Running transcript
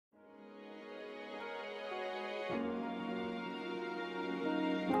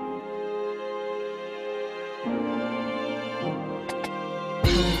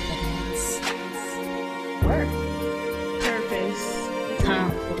Worth. Purpose.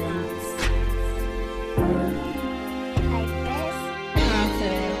 Confidence. Confidence.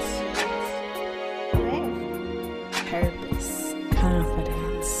 Purpose.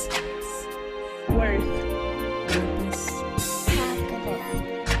 Confidence. Worth. Purpose.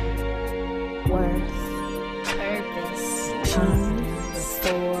 Worth. Purpose. Confidence.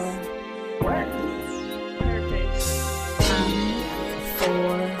 For. Worth. Purpose.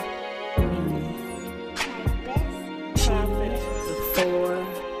 For. Confidence. For.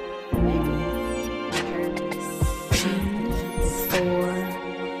 Purpose. For.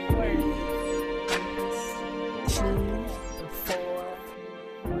 Worth.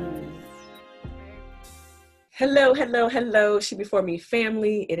 Hello, hello, hello, She Before Me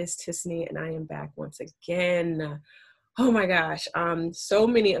family. It is Tiffany, and I am back once again. Oh my gosh, so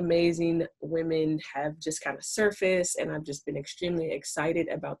many amazing women have just kind of surfaced, and I've just been extremely excited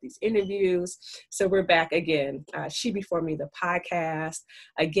about these interviews. So we're back again, She Before Me, the podcast.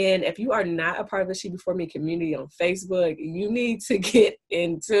 Again, if you are not a part of the She Before Me community on Facebook, you need to get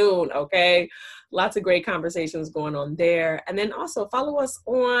in tune, okay? Lots of great conversations going on there. And then also follow us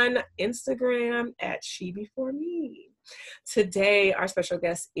on Instagram at She Before Me. Today, our special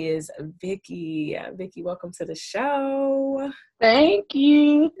guest is Vicki. Vicki, welcome to the show. Thank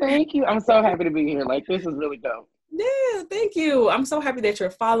you. Thank you. I'm so happy to be here. Like, this is really dope. Yeah, thank you. I'm so happy that you're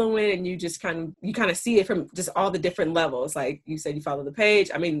following and you just kind of see it from just all the different levels. Like you said, you follow the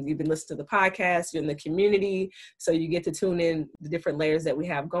page. I mean, you've been listening to the podcast, you're in the community, so you get to tune in the different layers that we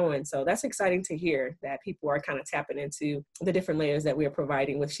have going. So that's exciting to hear that people are kind of tapping into the different layers that we are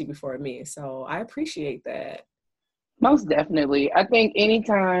providing with She Before Me. So I appreciate that. Most definitely. I think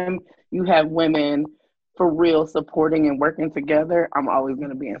anytime you have women for real supporting and working together, I'm always going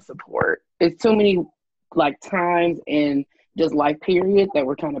to be in support. It's too many times in just life period that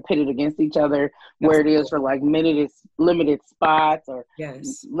we're kind of pitted against each other, where it is for limited spots or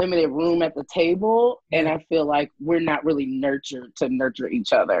limited room at the table. Yeah. And I feel like we're not really nurtured to nurture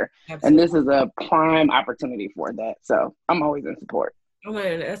each other. Absolutely. And this is a prime opportunity for that. So I'm always in support. Oh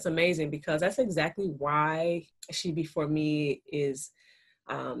man, that's amazing, because that's exactly why She Before Me is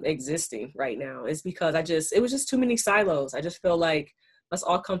existing right now. It's because it was just too many silos. I just feel like let's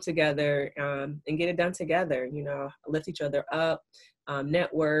all come together and get it done together, lift each other up,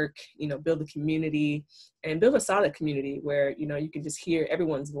 network, build a community and build a solid community where, you can just hear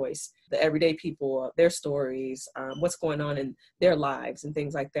everyone's voice, the everyday people, their stories, what's going on in their lives and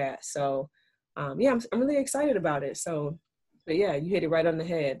things like that. So I'm really excited about it. So, but yeah, you hit it right on the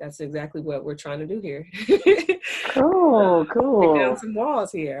head. That's exactly what we're trying to do here. Cool. Break down some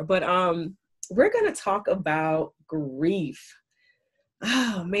walls here. But we're going to talk about grief.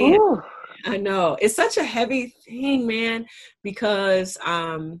 Oh, man. Ooh. I know. It's such a heavy thing, man, because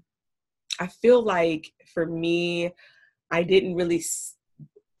I feel like for me, I didn't really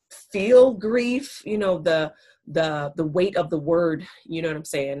feel grief, the weight of the word, you know what I'm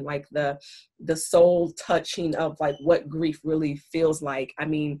saying? Like the soul touching of like what grief really feels like. I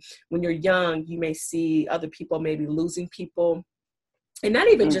mean, when you're young, you may see other people maybe losing people, and not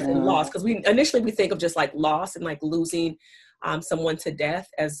even just in loss, because we think of just like loss and like losing someone to death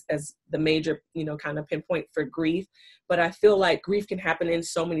as the major, kind of pinpoint for grief. But I feel like grief can happen in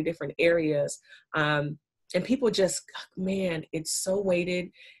so many different areas. And people just, man, it's so weighted.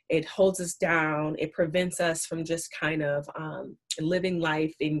 It holds us down. It prevents us from just kind of living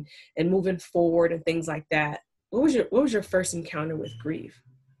life and moving forward and things like that. What was your first encounter with grief?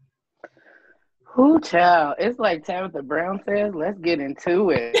 Who, child? It's like Tabitha Brown says, let's get into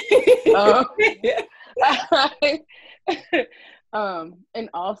it. In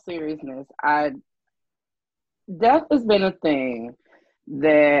all seriousness, death has been a thing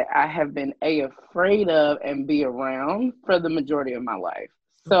that I have been afraid of and be around for the majority of my life.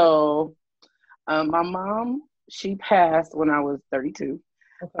 So my mom, she passed when I was 32.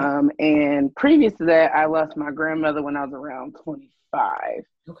 Okay. And previous to that, I lost my grandmother when I was around 25.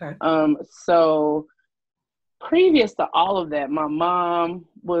 Okay. So previous to all of that, my mom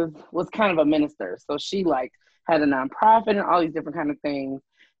was kind of a minister. So she had a nonprofit and all these different kind of things.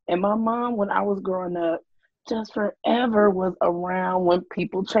 And my mom, when I was growing up, just forever was around when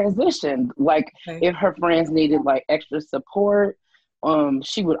people transitioned. If her friends needed extra support,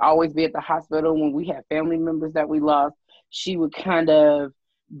 she would always be at the hospital. When we had family members that we lost, she would kind of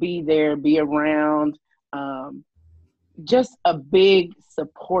be there, be around, just a big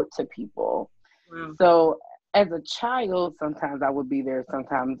support to people. Wow. So as a child, sometimes I would be there,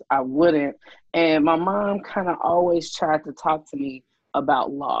 sometimes I wouldn't. And my mom kind of always tried to talk to me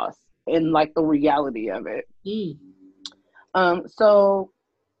about loss and like the reality of it. Mm. So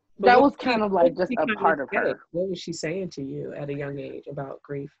But that what was was kind of what like was just she a trying to part of say? her. What was she saying to you at a young age about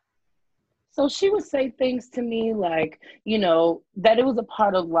grief? So she would say things to me like, that it was a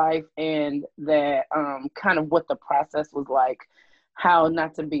part of life, and that kind of what the process was like, how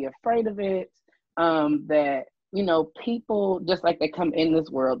not to be afraid of it, that, people, just like they come in this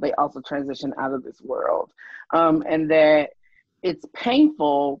world, they also transition out of this world, and that it's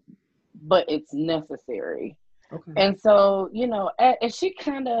painful, but it's necessary. Okay. And so, and she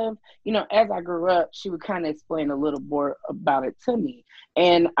kind of, as I grew up, she would kind of explain a little more about it to me.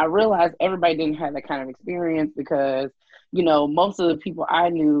 And I realized everybody didn't have that kind of experience because, most of the people I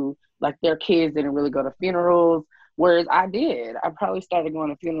knew, like their kids didn't really go to funerals, whereas I did. I probably started going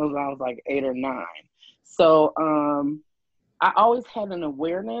to funerals when I was like 8 or 9. So I always had an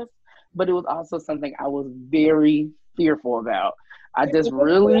awareness, but it was also something I was very fearful about. I Okay, just well, what,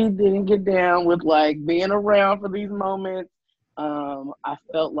 really didn't get down with like being around for these moments. I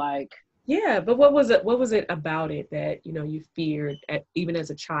felt like, yeah, but what was it? What was it about it that you feared, even as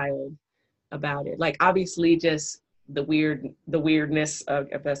a child, about it? Like obviously, just the weirdness of,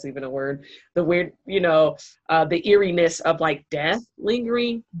 if that's even a word, the weird, the eeriness of like death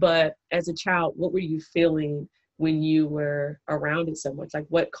lingering. But as a child, what were you feeling when you were around it so much? Like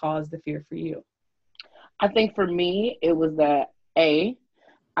what caused the fear for you? I think for me, it was that I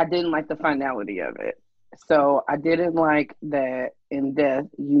didn't like the finality of it. So I didn't like that in death,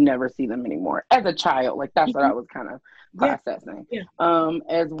 you never see them anymore. As a child, like that's what Mhm. I was kind of Yeah, processing. yeah.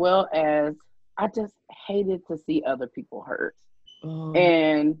 As well as I just hated to see other people hurt. Um,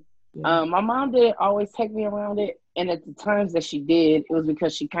 And yeah, my mom did always take me around it. And at the times that she did, it was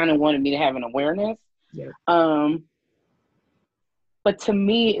because she kind of wanted me to have an awareness. yeah. Um, but to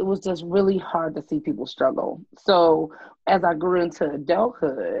me, it was just really hard to see people struggle. So as I grew into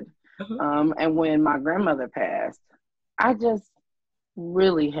adulthood, Uh-huh. and when my grandmother passed, I just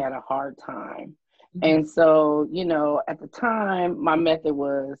really had a hard time. Mhm. And so, at the time, my method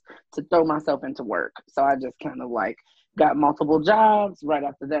was to throw myself into work. So I just kind of like got multiple jobs. Right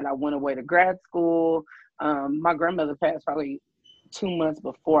after that, I went away to grad school. My grandmother passed probably 2 months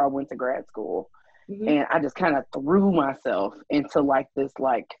before I went to grad school. Mhm. And I just kind of threw myself into like this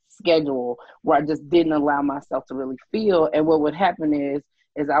like schedule where I just didn't allow myself to really feel. And what would happen is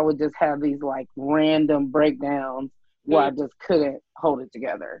I would just have these like random breakdowns where Mm, I just couldn't hold it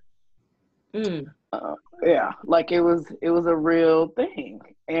together. mm. Uh, yeah, like it was a real thing.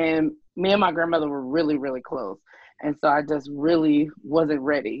 And me and my grandmother were really, really close. And so I just really wasn't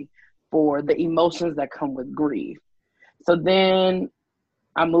ready for the emotions that come with grief. So then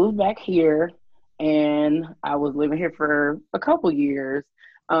I moved back here and I was living here for a couple years.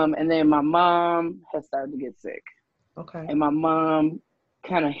 And then my mom had started to get sick. Okay. And my mom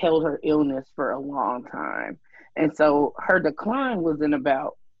kind of held her illness for a long time. And so her decline was in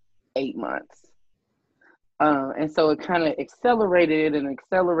about 8 months. And so it kind of accelerated and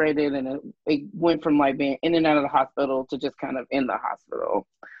accelerated, and it went from like being in and out of the hospital to just kind of in the hospital.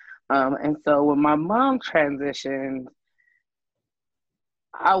 And so when my mom transitioned,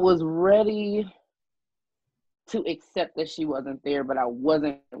 I was ready to accept that she wasn't there, but I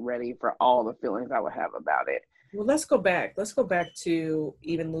wasn't ready for all the feelings I would have about it. Well, let's go back. Let's go back to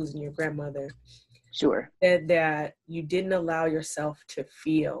even losing your grandmother. Sure. Said that you didn't allow yourself to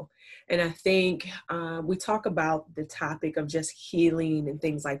feel. And I think we talk about the topic of just healing and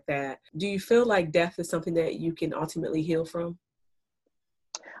things like that. Do you feel like death is something that you can ultimately heal from?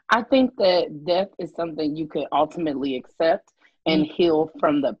 I think that death is something you could ultimately accept Mm. and heal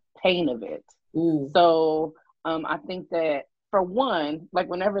from the pain of it. Ooh. So I think that for one, like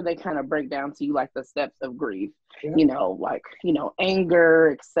whenever they kind of break down to you like the steps of grief, Yeah. like, anger,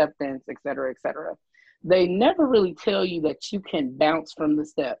 acceptance, et cetera, et cetera. They never really tell you that you can bounce from the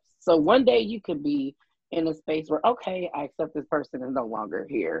steps. So one day you could be in a space where, okay, I accept this person is no longer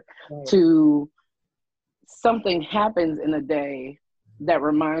here, Right. to something happens in a day that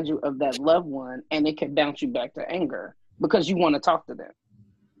reminds you of that loved one, and it can bounce you back to anger because you want to talk to them.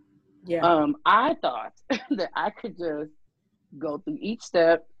 Yeah. I thought that I could just go through each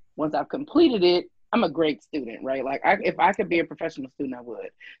step. Once I've completed it, I'm a great student, right? Like if I could be a professional student, I would.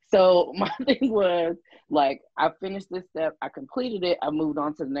 So my thing was like, I finished this step, I completed it, I moved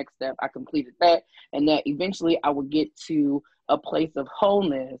on to the next step, I completed that, and that eventually I would get to a place of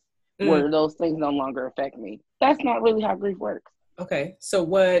wholeness Mm. where those things no longer affect me. That's not really how grief works. Okay. So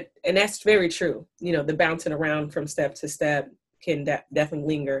what, and that's very true. The bouncing around from step to step can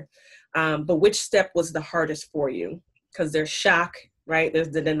definitely linger. But which step was the hardest for you? Because there's shock, right? There's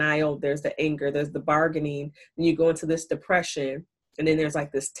the denial, there's the anger, there's the bargaining, and you go into this depression, and then there's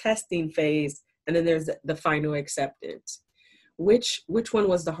like this testing phase, and then there's the final acceptance. Which one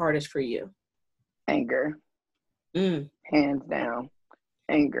was the hardest for you? Anger. Hands down.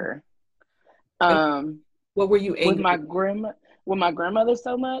 Anger. What were you angry with my grandmother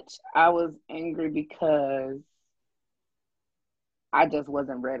so much? I was angry because I just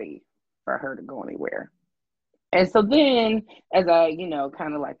wasn't ready for her to go anywhere. And so then, as I,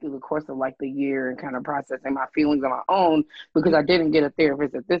 kind of like through the course of like the year and kind of processing my feelings on my own, because I didn't get a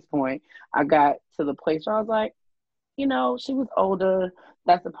therapist at this point, I got to the place where I was like, she was older.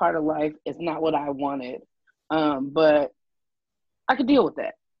 That's a part of life. It's not what I wanted. But I could deal with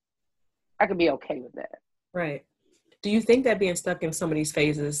that. I could be okay with that. Right. Do you think that being stuck in some of these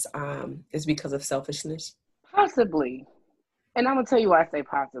phases is because of selfishness? Possibly. And I'm going to tell you why I say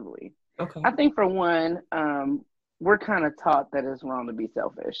possibly. Okay. I think for one, we're kind of taught that it's wrong to be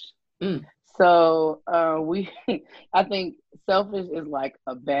selfish. So I think selfish is like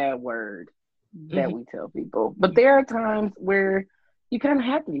a bad word that we tell people. But there are times where you kind of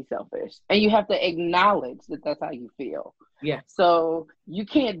have to be selfish and you have to acknowledge that that's how you feel. Yeah. So you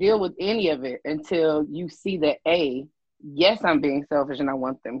can't deal with any of it until you see that A, yes, I'm being selfish and I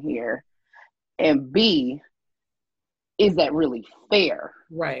want them here. And B, is that really fair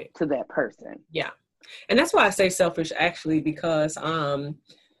to that person? Yeah. And that's why I say selfish actually, because,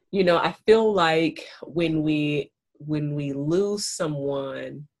 I feel like when we lose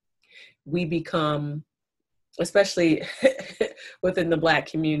someone, we become, especially within the Black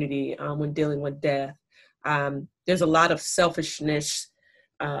community, when dealing with death, there's a lot of selfishness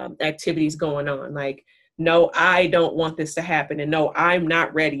activities going on. Like, no, I don't want this to happen. And no, I'm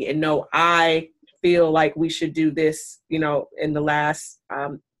not ready. And no, I feel like we should do this, in the last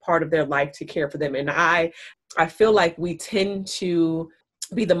part of their life to care for them. And I feel like we tend to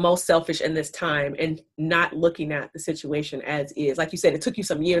be the most selfish in this time and not looking at the situation as is. Like you said, it took you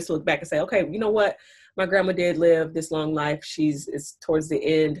some years to look back and say, okay, you know what? My grandma did live this long life. It's towards the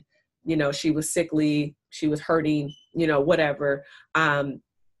end, she was sickly, she was hurting, whatever. And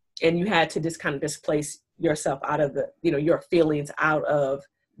you had to just kind of displace yourself out of your feelings out of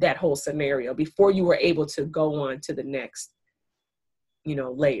that whole scenario before you were able to go on to the next,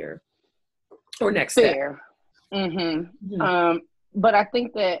 layer or next step. But I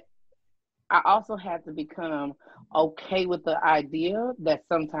think that I also had to become okay with the idea that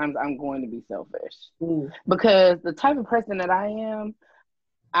sometimes I'm going to be selfish. Because the type of person that I am,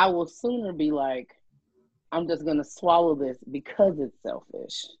 I will sooner be like, I'm just going to swallow this because it's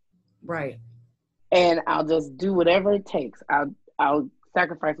selfish. Right. And I'll just do whatever it takes. I'll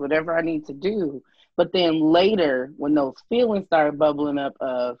sacrifice whatever I need to do. But then later, when those feelings start bubbling up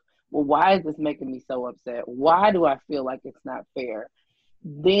of, well, why is this making me so upset? Why do I feel like it's not fair?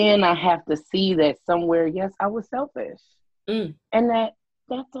 Then I have to see that somewhere, yes, I was selfish. And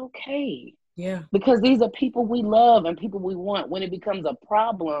that's okay. Yeah. Because these are people we love and people we want. When it becomes a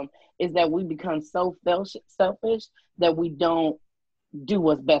problem is that we become so selfish that we don't do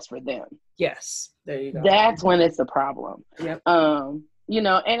what's best for them. Yes. There you go. That's when it's a problem. Yep. And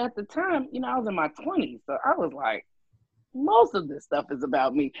at the time, I was in my 20s. So I was like, most of this stuff is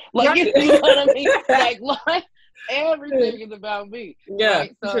about me. Like, you know what I mean? Like everything is about me. Yeah.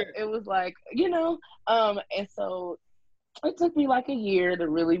 Right? So it was like, and so it took me like a year to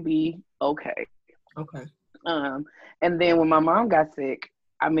really be okay. Okay. And then when my mom got sick,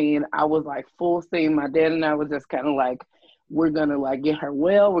 I was like full steam. My dad and I was just kind of like, we're going to like get her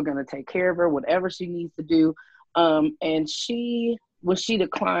well. We're going to take care of her, whatever she needs to do. And when she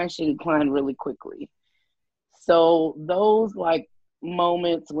declined really quickly. So those like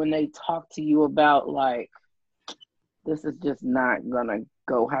moments when they talk to you about like, this is just not gonna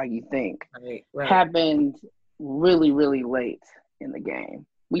go how you think, right. happened really, really late in the game.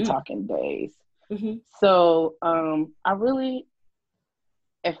 We talking days. So I really,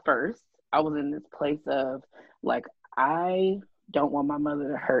 at first, I was in this place of like, I don't want my mother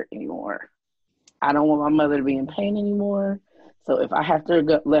to hurt anymore. I don't want my mother to be in pain anymore. So if I have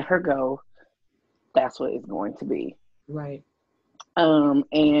to let her go, that's what it's going to be. Right.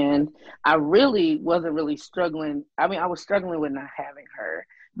 And I really wasn't really struggling. I was struggling with not having her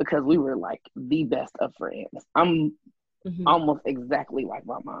because we were like the best of friends. I'm almost exactly like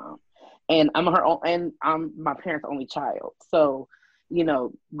my mom, and I'm my parents' only child. So,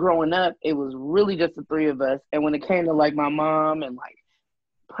 growing up, it was really just the three of us. And when it came to like my mom and like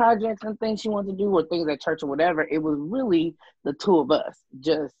projects and things she wanted to do or things at church or whatever, it was really the two of us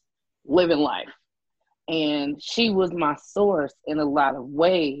just living life. And she was my source in a lot of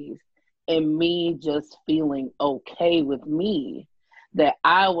ways and me just feeling okay with me, that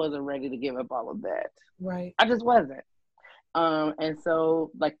I wasn't ready to give up all of that. Right. I just wasn't. And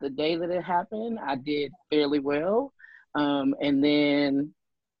so, like, the day that it happened, I did fairly well. And then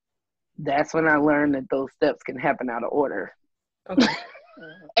that's when I learned that those steps can happen out of order. Okay.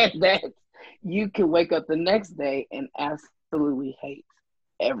 And that you can wake up the next day and absolutely hate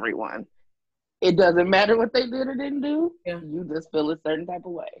everyone. It doesn't matter what they did or didn't do. Yeah. You just feel a certain type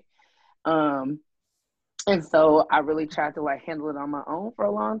of way. And so I really tried to like handle it on my own for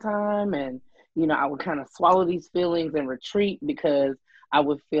a long time. And, you know, I would kind of swallow these feelings and retreat, because I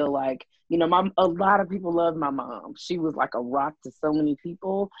would feel like, you know, a lot of people loved my mom. She was like a rock to so many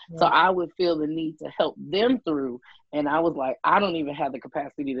people. Right. So I would feel the need to help them through. And I was like, I don't even have the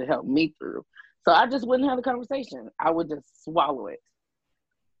capacity to help me through. So I just wouldn't have a conversation. I would just swallow it.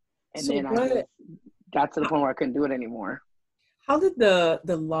 And So then I just got to the point where I couldn't do it anymore. How did the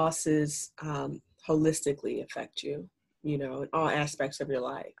losses holistically affect you, you know, in all aspects of your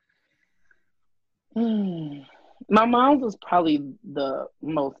life? My mom's was probably the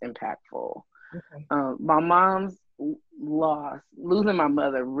most impactful. Okay. My mom's losing my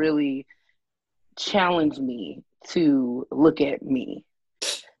mother really challenged me to look at me.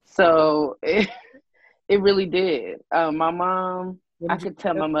 So it really did. My mom, I could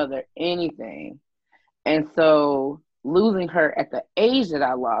tell my mother anything. And so losing her at the age that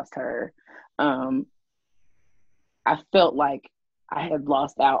I lost her, I felt like I had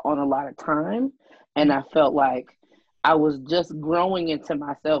lost out on a lot of time. And I felt like I was just growing into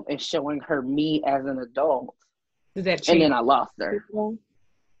myself and showing her me as an adult. Did that change? And then I lost her.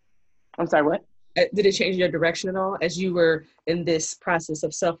 I'm sorry, what? Did it change your direction at all as you were in this process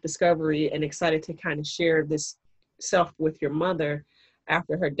of self-discovery and excited to kind of share this self with your mother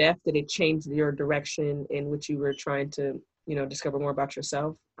after her death? Did it change your direction in which you were trying to, you know, discover more about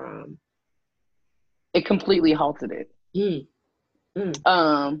yourself? It completely halted it.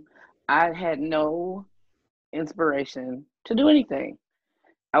 I had no inspiration to do anything.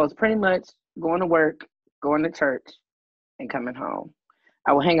 I was pretty much going to work, going to church, and coming home.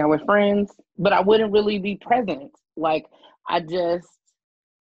 I would hang out with friends, but I wouldn't really be present. Like, I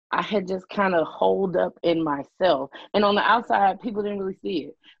had just kind of holed up in myself. And on the outside, people didn't really see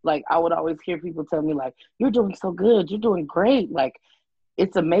it. Like, I would always hear people tell me, like, you're doing so good. You're doing great. Like,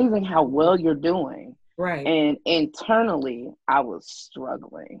 it's amazing how well you're doing. Right. And internally, I was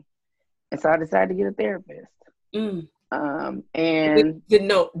struggling. And so I decided to get a therapist. And did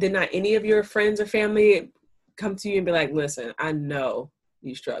not any of your friends or family come to you and be like, listen, I know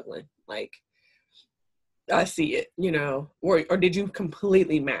you're struggling. Like, I see it, you know, or did you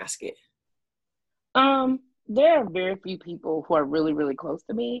completely mask it? There are very few people who are really, really close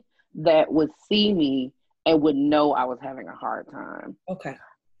to me that would see me and would know I was having a hard time. Okay.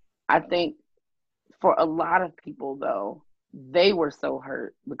 I think for a lot of people, though, they were so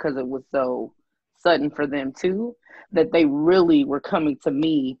hurt because it was so sudden for them too, that they really were coming to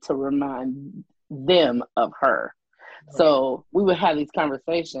me to remind them of her. Right. So we would have these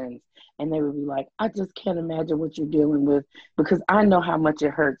conversations and they would be like, I just can't imagine what you're dealing with because I know how much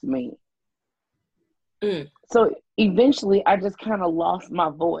it hurts me. So eventually I just kind of lost my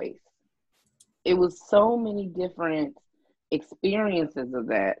voice. It was so many different experiences of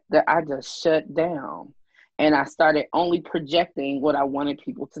that I just shut down, and I started only projecting what I wanted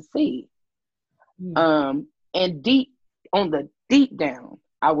people to see. And on the deep down,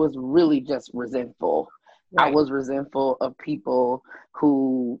 I was really just resentful. Right. I was resentful of people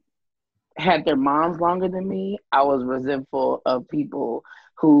who had their moms longer than me. I was resentful of people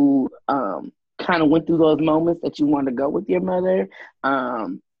who kind of went through those moments that you want to go with your mother.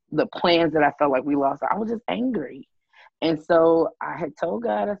 The plans that I felt like we lost, I was just angry. And so I had told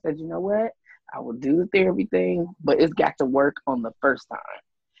God, I said, you know what? I will do the therapy thing, but it's got to work on the first time.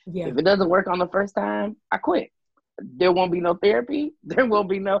 Yeah. If it doesn't work on the first time, I quit. There won't be no therapy. There won't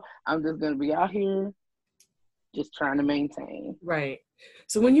be I'm just going to be out here just trying to maintain. Right.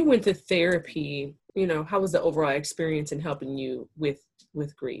 So when you went to therapy, you know, how was the overall experience in helping you with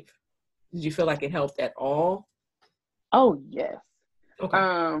grief? Did you feel like it helped at all? Oh, yes. Okay.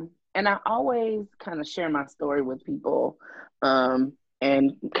 And I always kind of share my story with people, and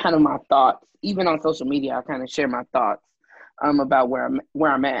kind of my thoughts. Even on social media, I kind of share my thoughts about where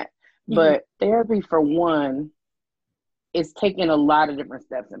I'm at. Mm-hmm. But therapy, for one, is taking a lot of different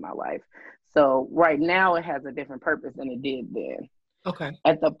steps in my life. So right now, it has a different purpose than it did then. Okay.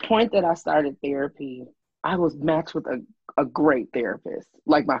 At the point that I started therapy, I was matched with a great therapist,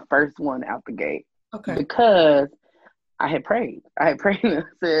 like my first one out the gate. Okay. Because I had prayed and I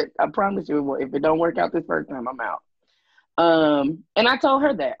said, I promise you, if it don't work out this first time, I'm out. And I told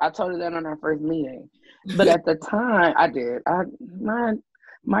her that. I told her that on our first meeting. But at the time, I did.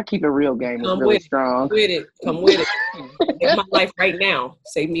 My keep it real game is Come really with it. strong. Come with it. Come with it. Save my life right now.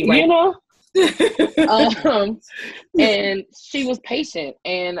 Save me right You know? now. And she was patient,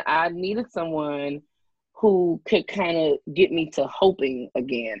 and I needed someone who could kind of get me to hoping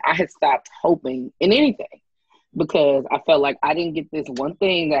again. I had stopped hoping in anything because I felt like I didn't get this one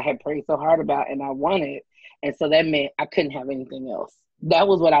thing that I had prayed so hard about and I wanted. And so that meant I couldn't have anything else. That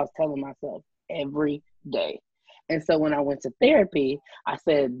was what I was telling myself every day. And so when I went to therapy, I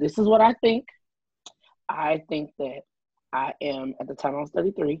said, this is what I think. I think that I am, at the time I was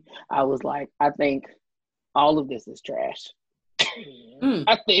 33, I was like, I think all of this is trash.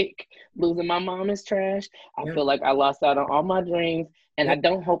 I think losing my mom is trash. I feel like I lost out on all my dreams, and I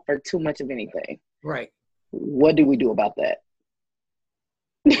don't hope for too much of anything. Right. What do we do about that?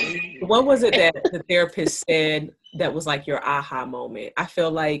 What was it that the therapist said that was like your aha moment? I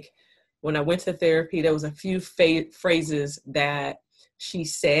feel like when I went to therapy, there was a few phrases that she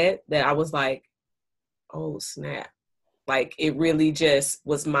said that I was like, oh, snap. Like, it really just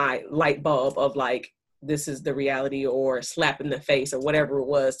was my light bulb of like, this is the reality, or slap in the face, or whatever it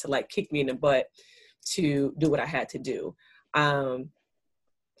was to like kick me in the butt to do what I had to do. So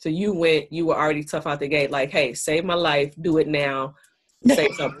you were already tough out the gate, like, hey, save my life, do it now, say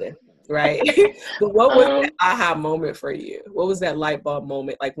something, right? But what was that aha moment for you? What was that light bulb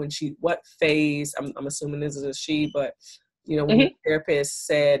moment? Like what phase, I'm assuming this is a she, but when the therapist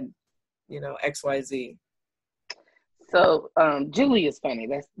said, XYZ. So Julie is funny.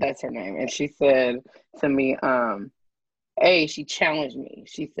 That's her name. And she said to me, she challenged me.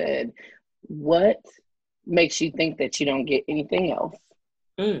 She said, what makes you think that you don't get anything else?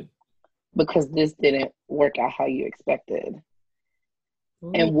 Because this didn't work out how you expected.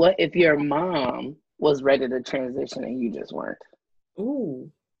 Ooh. And what if your mom was ready to transition and you just weren't?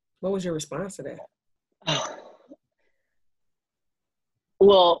 Ooh. What was your response to that?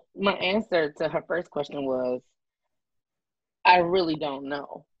 Well, my answer to her first question was, I really don't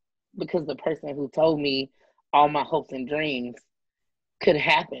know, because the person who told me all my hopes and dreams could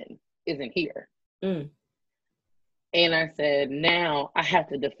happen isn't here. And I said, now I have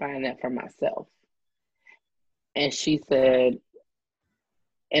to define that for myself. And she said,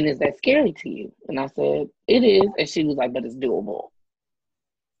 and is that scary to you? And I said, it is. And she was like, but it's doable.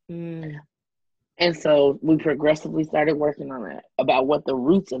 And so we progressively started working on that, about what the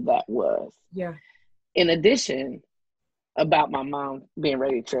roots of that was. Yeah. In addition, about my mom being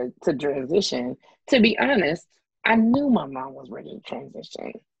ready to transition, to be honest, I knew my mom was ready to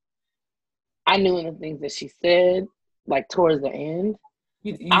transition. I knew in the things that she said, like towards the end,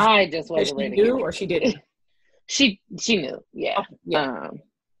 I just wasn't ready to hear it. Or she didn't? She knew, yeah. Oh, yeah.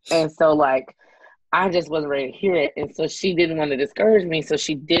 And so like, I just wasn't ready to hear it. And so she didn't want to discourage me, so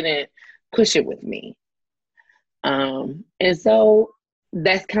she didn't push it with me. And so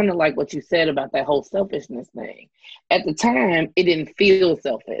that's kind of like what you said about that whole selfishness thing. At the time, it didn't feel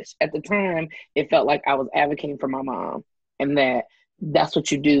selfish. At the time, it felt like I was advocating for my mom, and that's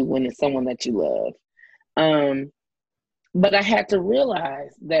what you do when it's someone that you love. But I had to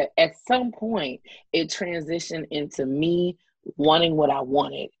realize that at some point, it transitioned into me wanting what I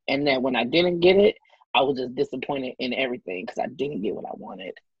wanted, and that when I didn't get it, I was just disappointed in everything because I didn't get what I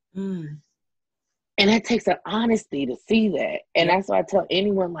wanted. And that takes an honesty to see that. And that's why I tell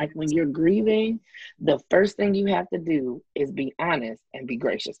anyone, like, when you're grieving, the first thing you have to do is be honest and be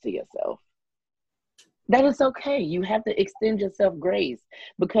gracious to yourself. That is okay. You have to extend yourself grace,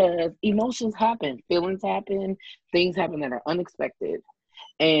 because emotions happen, feelings happen, things happen that are unexpected.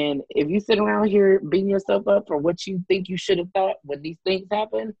 And if you sit around here beating yourself up for what you think you should have thought when these things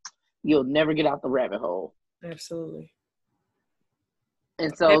happen, you'll never get out the rabbit hole. Absolutely.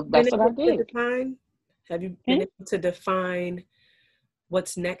 And so that's what I did. Have you been able to define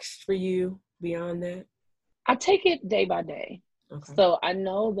what's next for you beyond that? I take it day by day. Okay. So I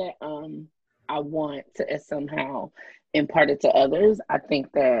know that I want to somehow impart it to others. I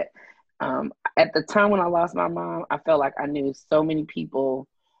think that at the time when I lost my mom, I felt like I knew so many people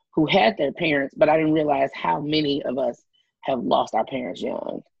who had their parents, but I didn't realize how many of us have lost our parents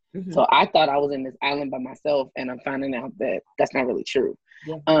young. So I thought I was in this island by myself, and I'm finding out that that's not really true.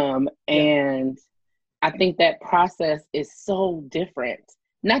 And I think that process is so different.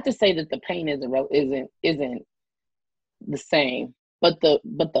 Not to say that the pain isn't the same, but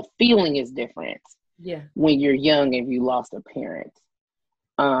the feeling is different. Yeah. When you're young and you lost a parent,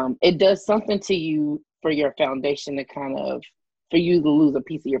 it does something to you for your foundation for you to lose a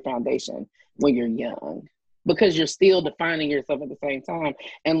piece of your foundation when you're young, because you're still defining yourself at the same time,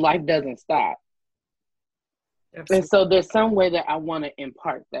 and life doesn't stop. And Absolutely. so there's some way that I want to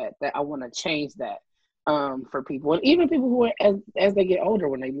impart that I want to change that for people, and even people who are as they get older,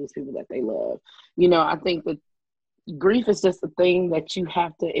 when they lose people that they love. I think that grief is just a thing that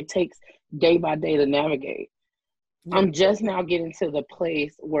it takes day by day to navigate. Yeah. I'm just now getting to the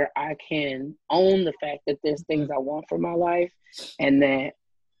place where I can own the fact that there's things I want for my life, and that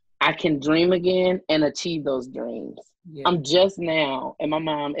I can dream again and achieve those dreams. Yeah. I'm just now, and my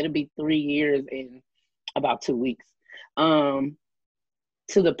mom, it'll be 3 years in about 2 weeks,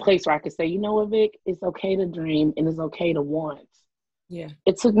 to the place where I could say, you know what, Vic, it's okay to dream and it's okay to want. Yeah.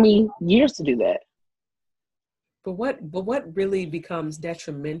 It took me years to do that. But what really becomes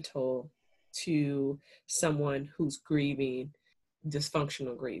detrimental to someone who's grieving,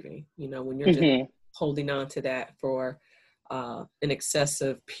 dysfunctional grieving, when you're just Mm-hmm. holding on to that for an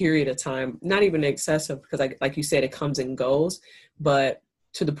excessive period of time, not even excessive, because like you said, it comes and goes, but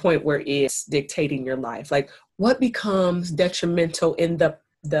to the point where it's dictating your life. Like, what becomes detrimental in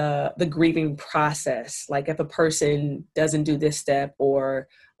the grieving process? Like, if a person doesn't do this step or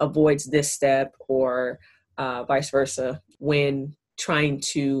avoids this step, or vice versa, when trying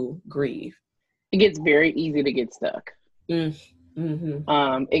to grieve. It gets very easy to get stuck.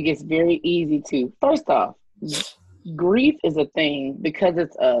 Mm-hmm. It gets very easy to, first off, grief is a thing because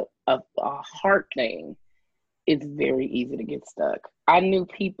it's a heart thing. It's very easy to get stuck. I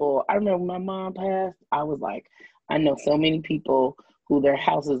remember when my mom passed, I was like, I know so many people who their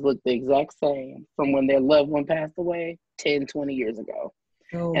houses look the exact same from when their loved one passed away 10, 20 years ago.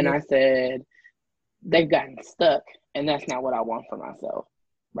 Oh And man. I said, they've gotten stuck, and that's not what I want for myself,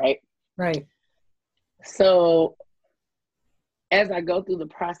 right? Right. So as I go through the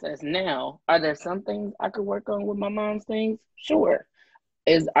process now, are there some things I could work on with my mom's things? Sure.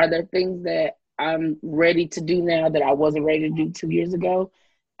 Are there things that I'm ready to do now that I wasn't ready to do 2 years ago?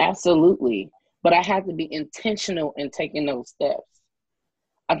 Absolutely. But I have to be intentional in taking those steps.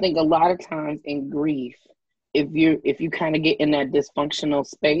 I think a lot of times in grief, if you kind of get in that dysfunctional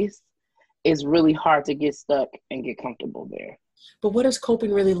space, it's really hard to get stuck and get comfortable there. But what does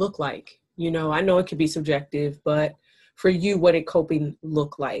coping really look like? I know it could be subjective, but for you, what did coping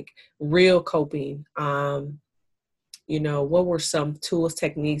look like? Real coping. What were some tools,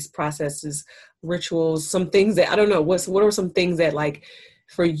 techniques, processes, rituals, some things that, I don't know, what are some things that, like,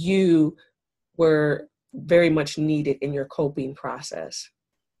 for you were very much needed in your coping process?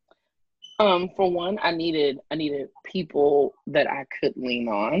 For one, I needed people that I could lean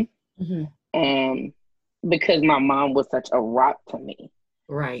on. Mm-hmm. Because my mom was such a rock to me.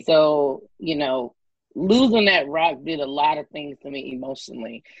 Right. So, losing that rock did a lot of things to me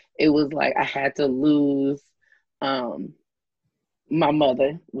emotionally. It was like I had to lose my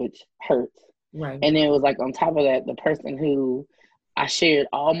mother, which hurts. Right. And then it was like on top of that, the person who I shared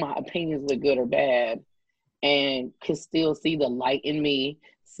all my opinions with, good or bad, and could still see the light in me,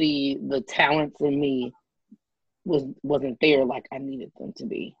 see the talents in me, wasn't there like I needed them to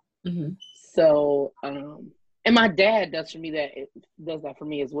be. Mm-hmm. So, and my dad does that for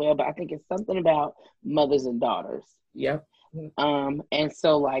me as well. But I think it's something about mothers and daughters. Yep. And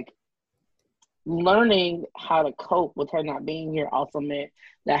so, like, learning how to cope with her not being here also meant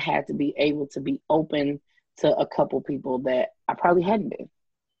that I had to be able to be open to a couple people that I probably hadn't been,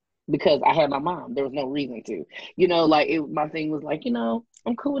 because I had my mom. There was no reason to, my thing was like,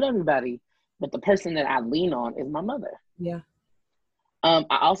 I'm cool with everybody, but the person that I lean on is my mother. Yeah. I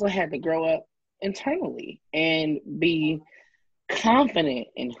also had to grow up internally and be confident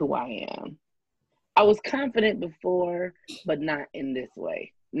in who I am. I was confident before, but not in this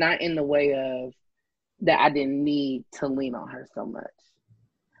way. Not in the way of that I didn't need to lean on her so much.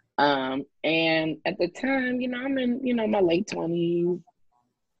 And at the time, I'm in, my late 20s,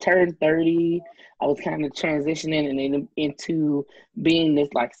 turned 30. I was kind of transitioning and into being this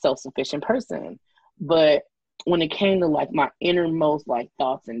like self-sufficient person. But when it came to like my innermost like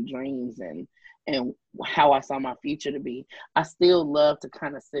thoughts and dreams and how I saw my future to be, I still love to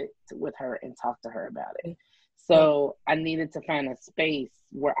kind of sit with her and talk to her about it. So I needed to find a space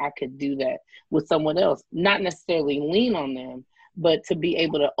where I could do that with someone else, not necessarily lean on them, but to be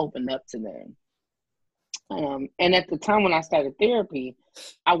able to open up to them. And at the time when I started therapy,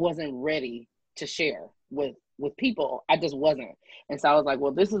 I wasn't ready to share with people. I just wasn't. And so I was like,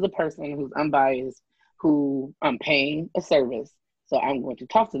 well, this is a person who's unbiased, who I'm paying a service. So I'm going to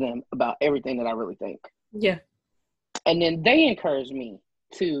talk to them about everything that I really think. Yeah. And then they encouraged me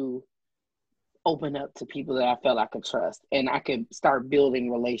to open up to people that I felt I could trust, and I could start building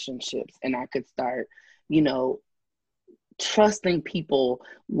relationships, and I could start, trusting people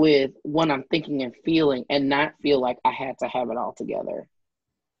with what I'm thinking and feeling, and not feel like I had to have it all together.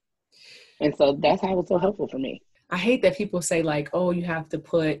 And so that's how it was so helpful for me. I hate that people say like, oh, you have to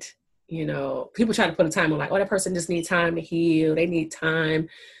put, people try to put a time on like, oh, that person just needs time to heal. They need time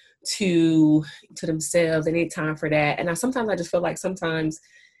to themselves. They need time for that. And sometimes I just feel like sometimes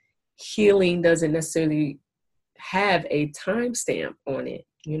healing doesn't necessarily have a timestamp on it.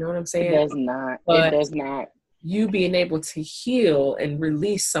 You know what I'm saying? It does not. But it does not. You being able to heal and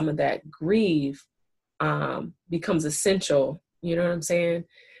release some of that grief becomes essential. You know what I'm saying?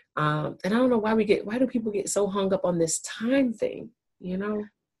 And I don't know why do people get so hung up on this time thing,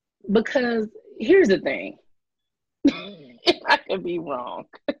 Because here's the thing. I could be wrong.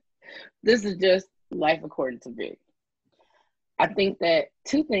 This is just life according to Vic. I think that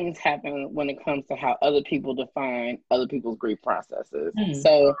two things happen when it comes to how other people define other people's grief processes.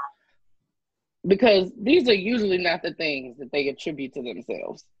 So, because these are usually not the things that they attribute to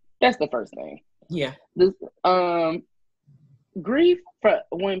themselves. That's the first thing. Yeah. This, grief,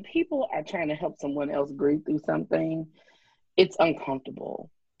 when people are trying to help someone else grieve through something, it's uncomfortable.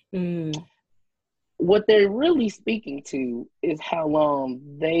 What they're really speaking to is how long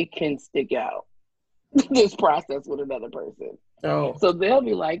they can stick out this process with another person. Oh. So they'll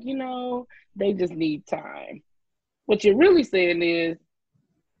be like, they just need time. What you're really saying is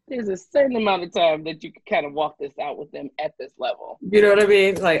there's a certain amount of time that you can kind of walk this out with them at this level. You know what I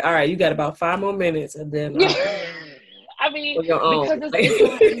mean? Like, all right, you got about 5 more minutes and then I mean, because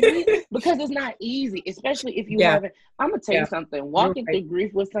it's not easy, especially if you haven't. I'm gonna tell you something. Walking through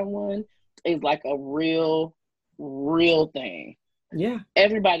grief with someone is like a real thing. Yeah.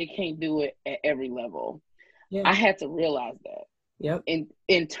 Everybody can't do it at every level. Yeah. I had to realize that. Yep.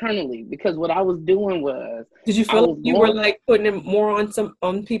 Internally, because what I was doing was, did you feel like you were like putting it more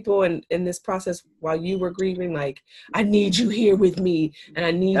on people in this process while you were grieving? Like, I need you here with me, and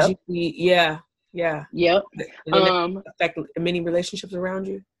I need you to be, yeah. Yep. Affect many relationships around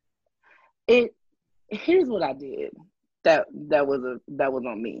you. Here's what I did. That was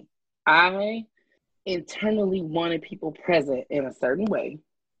on me. I internally wanted people present in a certain way,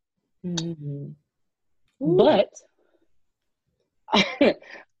 but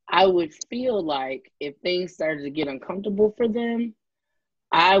I would feel like if things started to get uncomfortable for them,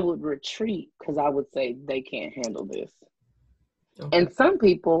 I would retreat because I would say they can't handle this. Okay. And some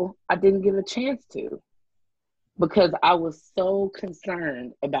people I didn't give a chance to because I was so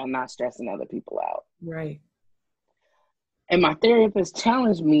concerned about not stressing other people out. Right. And my therapist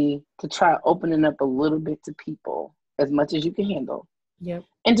challenged me to try opening up a little bit to people as much as you can handle. Yep.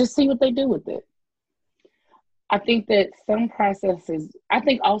 And just see what they do with it. I think that some processes, I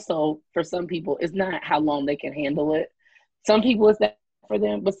think also for some people, it's not how long they can handle it. Some people it's that for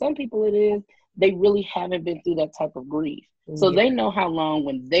them, but some people it is, they really haven't been through that type of grief. So they know how long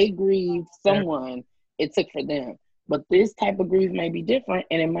when they grieve someone, it took for them. But this type of grief may be different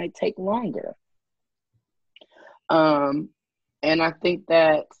and it might take longer. And I think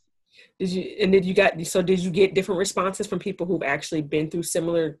that. Did you get different responses from people who've actually been through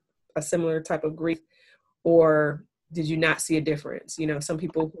a similar type of grief? Or did you not see a difference? Some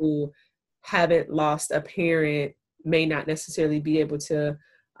people who haven't lost a parent may not necessarily be able to,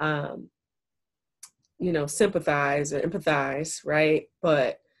 sympathize or empathize, right?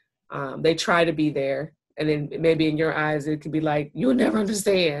 But they try to be there. And then maybe in your eyes, it could be like, you'll never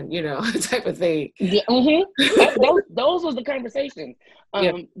understand, type of thing. Yeah, those was the conversations.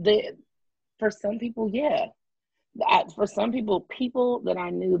 For some people, yeah. For some people that I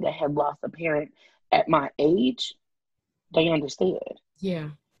knew that had lost a parent at my age, they understood. Yeah.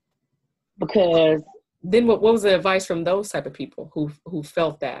 Because then what was the advice from those type of people who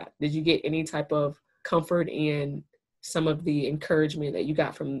felt that? Did you get any type of comfort in some of the encouragement that you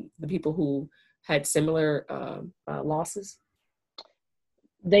got from the people who had similar losses?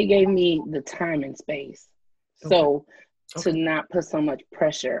 They gave me the time and space. Okay. So to not put so much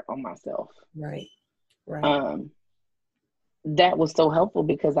pressure on myself. Right. That was so helpful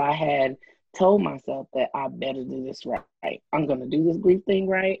because I had told myself that I better do this right. I'm going to do this grief thing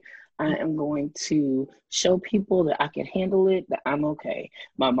right. I am going to show people that I can handle it, that I'm okay.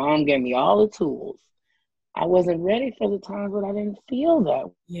 My mom gave me all the tools. I wasn't ready for the times when I didn't feel that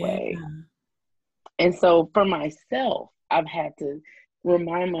way. And so for myself, I've had to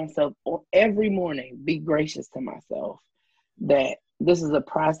remind myself every morning, be gracious to myself, that this is a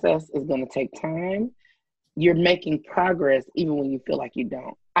process, it's going to take time. You're making progress even when you feel like you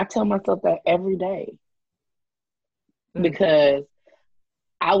don't. I tell myself that every day because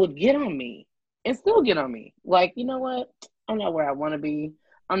I would get on me and still get on me. Like, you know what? I'm not where I want to be.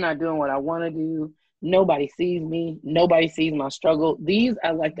 I'm not doing what I want to do. Nobody sees me. Nobody sees my struggle. These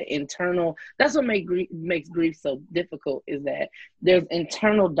are like the internal. That's what makes grief so difficult, is that there's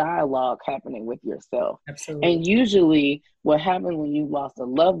internal dialogue happening with yourself. Absolutely. And usually what happens when you lost a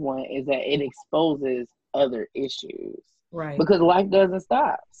loved one is that it exposes other issues. Right. Because life doesn't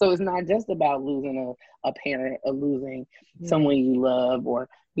stop. So it's not just about losing a parent or losing someone you love, or,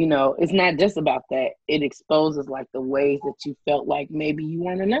 it's not just about that. It exposes like the ways that you felt like maybe you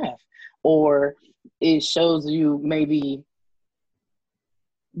weren't enough, or it shows you maybe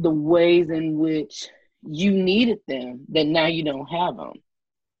the ways in which you needed them that now you don't have them,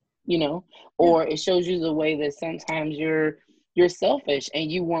 or it shows you the way that sometimes you're selfish and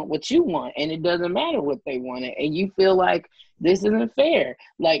you want what you want and it doesn't matter what they wanted and you feel like this isn't fair.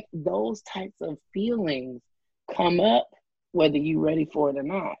 Like those types of feelings come up whether you're ready for it or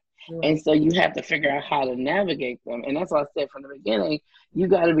not. Right. And so you have to figure out how to navigate them. And that's why I said from the beginning, you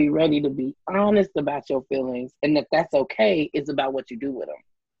got to be ready to be honest about your feelings, and that's okay. It's about what you do with them.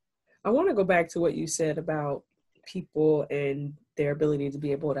 I want to go back to what you said about people and their ability to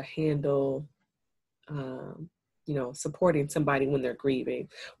be able to handle, supporting somebody when they're grieving.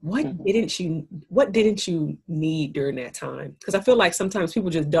 What didn't you need during that time? Because I feel like sometimes people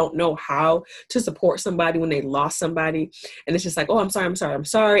just don't know how to support somebody when they lost somebody. And it's just like, oh, I'm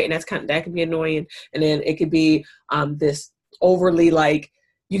sorry. And that can be annoying. And then it could be this overly like,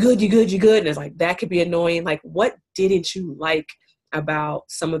 you good. And it's like, that could be annoying. Like, what didn't you like about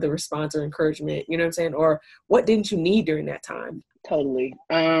some of the response or encouragement? You know what I'm saying? Or what didn't you need during that time? Totally.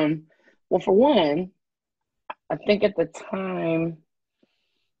 Well, for one, I think at the time,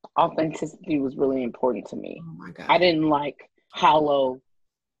 authenticity was really important to me. Oh my God. I didn't like hollow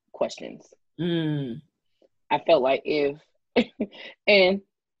questions. I felt like and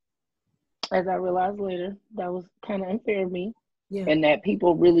as I realized later, that was kind of unfair of me. Yeah. And that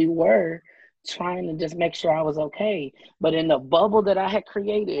people really were trying to just make sure I was okay. But in the bubble that I had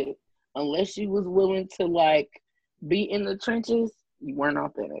created, unless you was willing to like be in the trenches, you weren't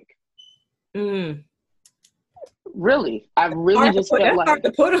authentic. Really, I really just felt like hard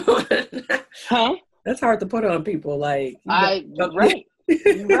to put on. Huh? That's hard to put on people. Like right.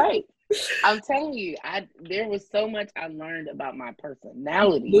 You're right. I'm telling you, there was so much I learned about my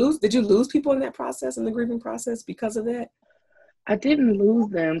personality. Did you lose people in that process, in the grieving process, because of that? I didn't lose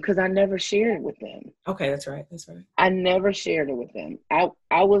them because I never shared it with them. Okay, that's right. I never shared it with them. I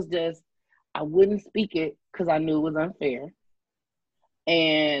wouldn't speak it because I knew it was unfair.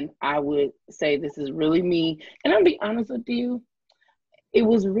 And I would say, this is really me. And I'll be honest with you, it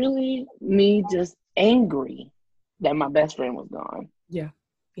was really me just angry that my best friend was gone. Yeah.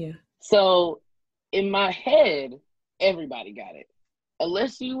 So in my head, everybody got it.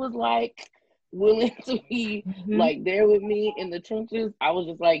 Unless you was like willing to be like there with me in the trenches, I was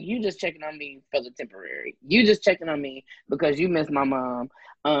just like, you just checking on me for the temporary. You just checking on me because you miss my mom.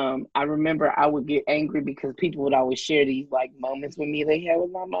 I remember I would get angry because people would always share these like moments with me they had with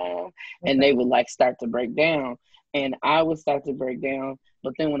my mom, and they would like start to break down, and I would start to break down.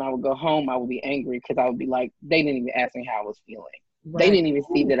 But then when I would go home, I would be angry because I would be like, they didn't even ask me how I was feeling. Right. They didn't even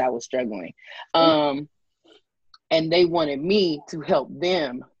see that I was struggling. And they wanted me to help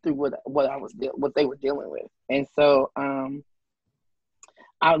them through what they were dealing with. And so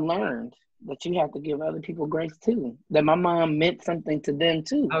I learned that you have to give other people grace too. That my mom meant something to them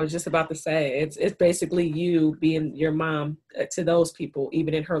too. I was just about to say, it's basically you being your mom to those people,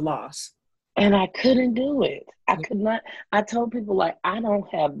 even in her loss. And I couldn't do it. I could not. I told people like, I don't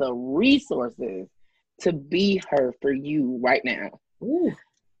have the resources to be her for you right now. Ooh.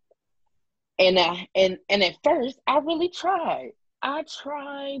 And at first I really tried. I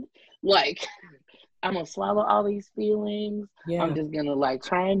tried like, I'm gonna swallow all these feelings. Yeah. I'm just gonna like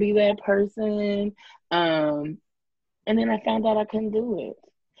try and be that person. And then I found out I couldn't do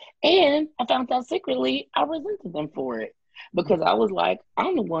it. And I found out secretly I resented them for it, because I was like,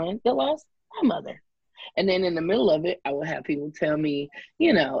 I'm the one that lost my mother. And then in the middle of it, I would have people tell me,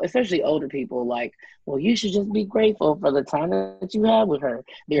 especially older people, like, well, you should just be grateful for the time that you had with her.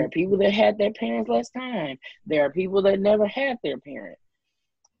 There are people that had their parents less time. There are people that never had their parent.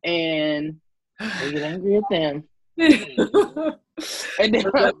 And I get angry at them. And then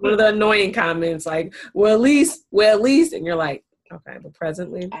one of the annoying comments, like, well, at least. And you're like, okay, but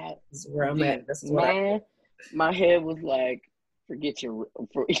presently, this is where I'm at. This is what my head was like, forget your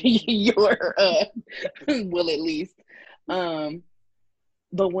well, at least.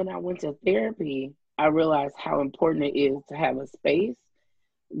 But when I went to therapy, I realized how important it is to have a space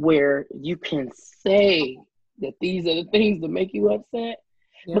where you can say that these are the things that make you upset.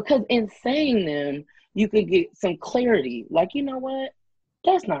 Yep. Because in saying them, you could get some clarity. Like, you know what?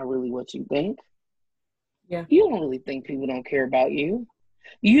 That's not really what you think. Yeah. You don't really think people don't care about you.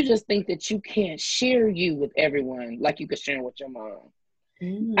 You just think that you can't share you with everyone like you could share with your mom. I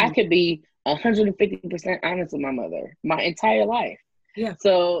Mm. could be 150% honest with my mother my entire life. Yeah.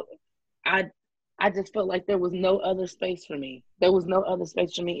 So I just felt like there was no other space for me. There was no other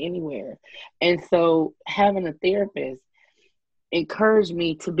space for me anywhere. And so having a therapist encouraged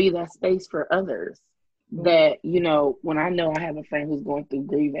me to be that space for others. That, you know, when I know I have a friend who's going through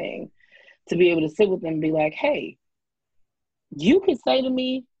grieving, to be able to sit with them and be like, hey, you can say to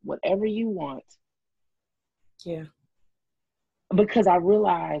me whatever you want. Yeah. Because I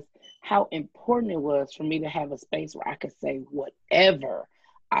realized how important it was for me to have a space where I could say whatever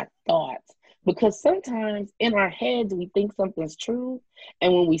I thought. Because sometimes in our heads we think something's true,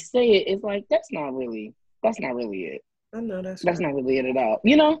 and when we say it, it's like that's not really it. I know that's That's right. not really it at all.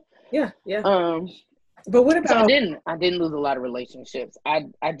 You know? Yeah. Yeah. Um But what so about I didn't lose a lot of relationships. I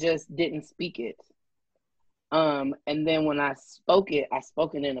just didn't speak it. And then when I spoke it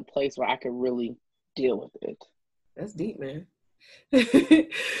in a place where I could really deal with it. that's deep, man.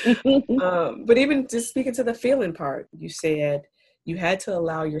 But even just speaking to the feeling part, you said you had to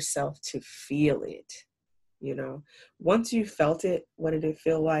allow yourself to feel it. You know, once you felt it, what did it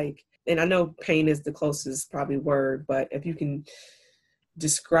feel like? And I know pain is the closest probably word, but if you can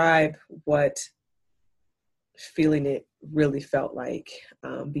describe what feeling it really felt like,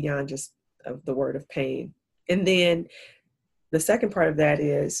 beyond just of the word of pain. And then the second part of that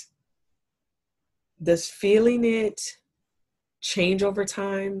is, does feeling it change over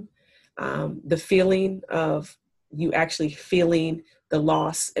time? The feeling of you actually feeling the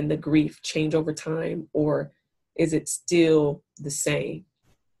loss and the grief change over time, or is it still the same?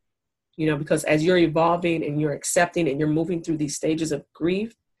 You know, because as you're evolving and you're accepting and you're moving through these stages of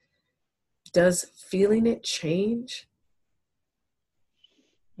grief, does feeling it change?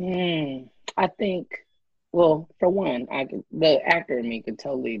 I think, well, for one, the actor in me could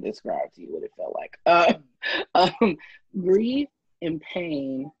totally describe to you what it felt like. Grief and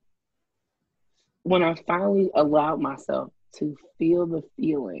pain, when I finally allowed myself to feel the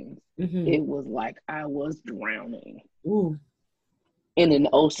feelings, Mm-hmm. it was like I was drowning Ooh. in an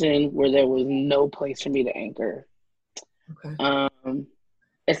ocean where there was no place for me to anchor. Okay.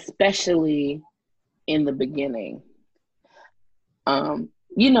 Especially in the beginning.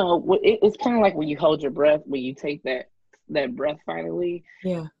 You know, it's kind of like when you hold your breath, when you take that breath finally,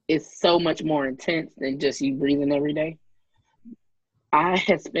 Yeah. it's so much more intense than just you breathing every day. I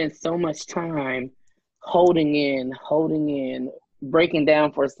had spent so much time holding in, breaking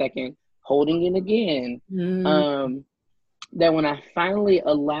down for a second, holding in again. Mm. Um, that when I finally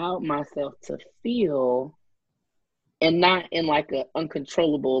allowed myself to feel, and not in like a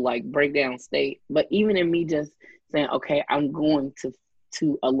uncontrollable like breakdown state, but even in me just saying, okay, I'm going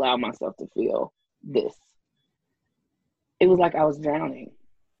to allow myself to feel this. It was like I was drowning.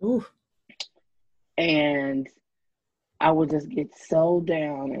 Ooh. And I would just get so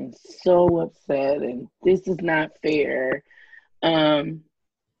down and so upset, and this is not fair. Um,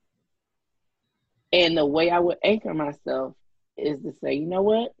 and the way I would anchor myself is to say, you know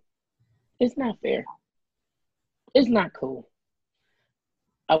what? It's not fair. It's not cool.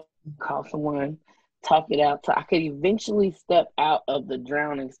 I would call someone, talk it out, so I could eventually step out of the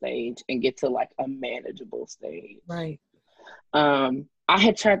drowning stage and get to like a manageable stage. Right. I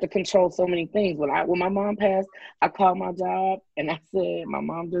had tried to control so many things. When my mom passed, I called my job and I said, my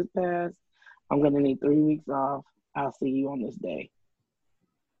mom just passed. I'm gonna need 3 weeks off. I'll see you on this day.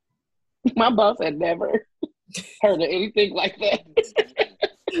 My boss had never heard of anything like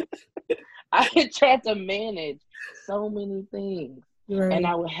that. I had tried to manage so many things. Right. And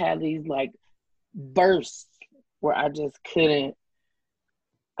I would have these like bursts where I just couldn't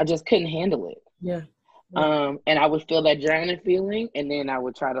handle it. Yeah. And I would feel that drowning feeling, and then I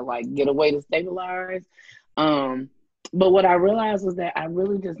would try to like get away to stabilize. But what I realized was that I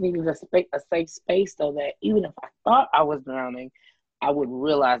really just needed a safe space, so that even if I thought I was drowning, I would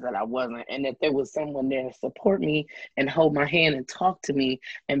realize that I wasn't, and that there was someone there to support me and hold my hand and talk to me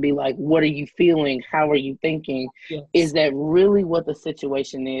and be like, what are you feeling? How are you thinking? Yes. Is that really what the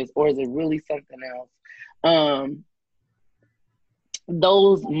situation is, or is it really something else?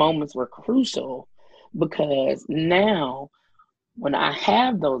 Those moments were crucial, because now when I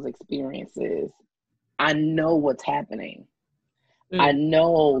have those experiences, I know what's happening. I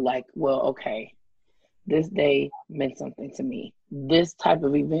know, like, well, okay, this day meant something to me. This type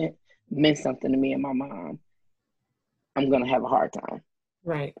of event meant something to me and my mom. I'm going to have a hard time.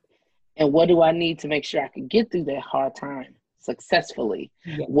 Right. And what do I need to make sure I can get through that hard time successfully,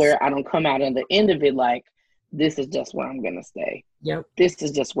 Yes. where I don't come out on the end of it like, this is just where I'm going to stay. Yep. This is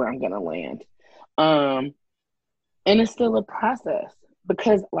just where I'm going to land. And it's still a process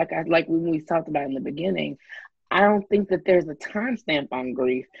because like when we talked about in the beginning, I don't think that there's a timestamp on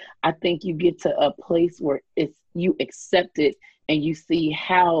grief. I think you get to a place where it's you accept it and you see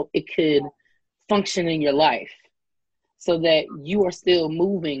how it could function in your life so that you are still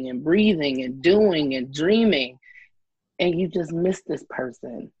moving and breathing and doing and dreaming, and you just miss this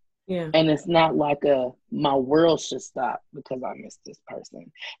person. Yeah. And it's not like my world should stop because I miss this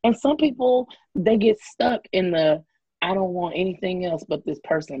person. And some people, they get stuck in I don't want anything else but this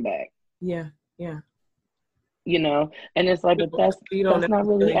person back. Yeah. Yeah. And it's like, but that's not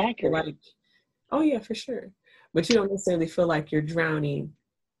really accurate. Like, oh yeah, for sure. But you don't necessarily feel like you're drowning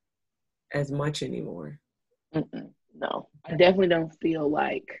as much anymore. No, I definitely don't feel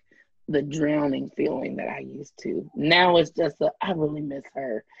like the drowning feeling that I used to. Now it's just I really miss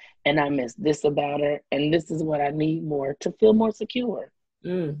her and I miss this about her. And this is what I need more to feel more secure.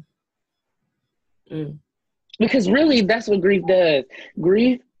 Mm. Mm. Because really that's what grief does.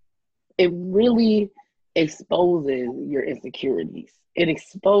 Grief, it really exposes your insecurities. It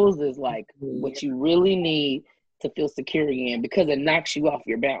exposes like what you really need to feel secure again because it knocks you off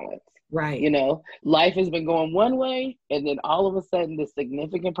your balance. Right. Life has been going one way, and then all of a sudden, this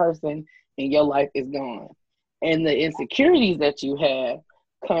significant person in your life is gone. And the insecurities that you have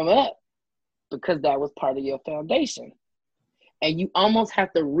come up because that was part of your foundation. And you almost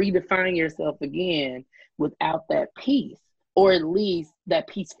have to redefine yourself again without that peace, or at least that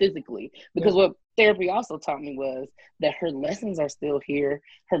peace physically. Because what therapy also taught me was that her lessons are still here,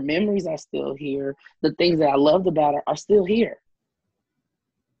 her memories are still here, the things that I loved about her are still here.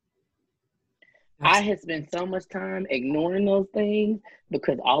 I had spent so much time ignoring those things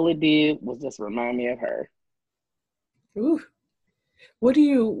because all it did was just remind me of her. Ooh. What do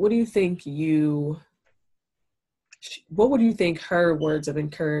you think what would you think her words of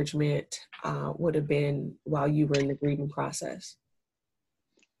encouragement would have been while you were in the grieving process?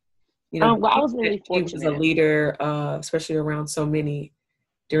 I was really fortunate. She was a leader, especially around so many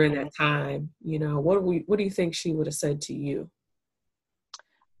during that time. What do you think she would have said to you?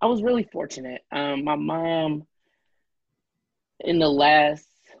 I was really fortunate. My mom, in the last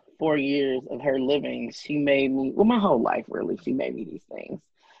 4 years of her living, she made me, my whole life really, she made me these things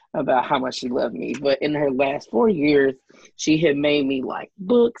about how much she loved me. But in her last 4 years, she had made me like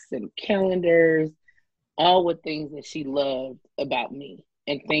books and calendars, all with things that she loved about me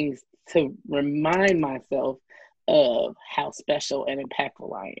and things to remind myself of how special and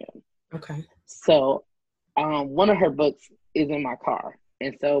impactful I am. Okay. So one of her books is in my car.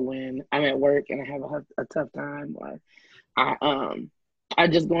 And so when I'm at work and I have a tough time, or I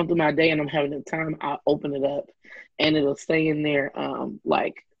just going through my day and I'm having a time, I'll open it up and it'll say in there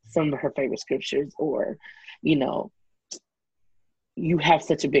like some of her favorite scriptures, or, you have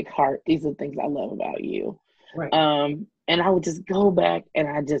such a big heart. These are things I love about you. Right. And I would just go back and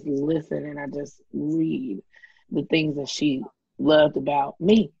I just listen and I just read the things that she loved about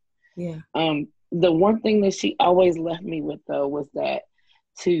me. Yeah. The one thing that she always left me with, though, was that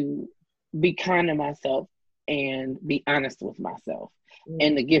to be kind to myself and be honest with myself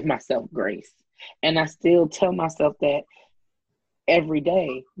and to give myself grace. And I still tell myself that every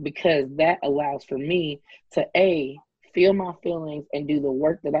day because that allows for me to feel my feelings and do the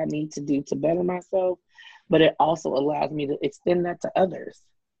work that I need to do to better myself. But it also allows me to extend that to others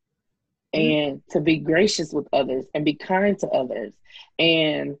and to be gracious with others and be kind to others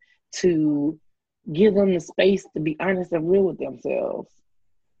and to give them the space to be honest and real with themselves.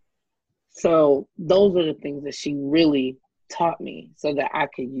 So those are the things that she really taught me so that I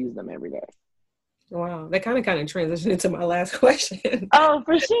could use them every day. Wow. That kind of transitioned into my last question. Oh,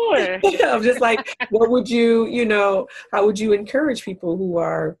 for sure. I'm just like, what would how would you encourage people who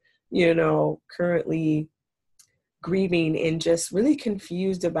are, currently grieving and just really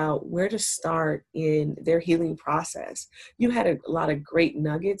confused about where to start in their healing process? You had a lot of great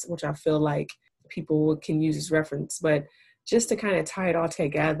nuggets, which I feel like people can use as reference, but just to kind of tie it all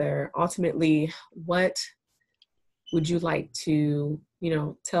together, ultimately, what would you like to,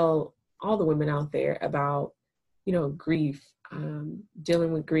 tell all the women out there about, grief,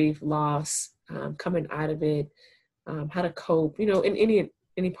 dealing with grief, loss, coming out of it, how to cope, in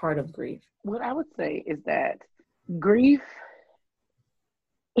any part of grief? What I would say is that grief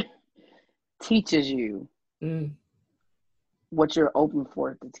teaches you what you're open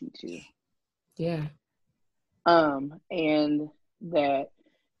for it to teach you. Yeah. And that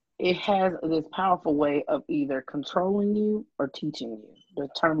it has this powerful way of either controlling you or teaching you,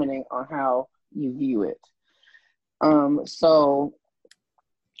 determining on how you view it. So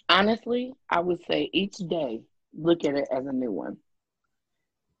honestly, I would say each day, look at it as a new one.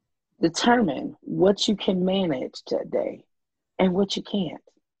 Determine what you can manage that day and what you can't.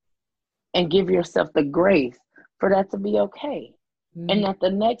 And give yourself the grace for that to be okay. And that the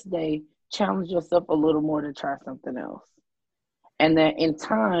next day, challenge yourself a little more to try something else. And that in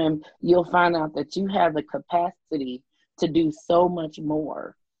time, you'll find out that you have the capacity to do so much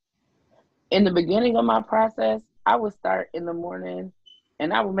more. In the beginning of my process, I would start in the morning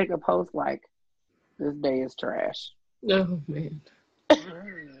and I would make a post like, this day is trash. Oh, man.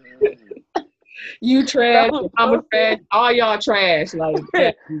 You trash, your mama trash, all y'all trash. Like,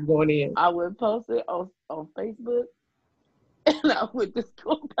 that's going in. I would post it on Facebook and I would just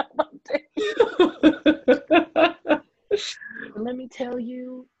go about my day. Let me tell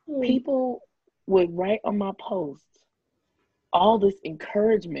you, people would write on my posts all this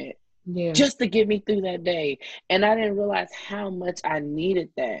encouragement just to get me through that day. And I didn't realize how much I needed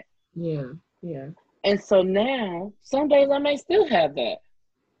that. Yeah. And so now, some days I may still have that.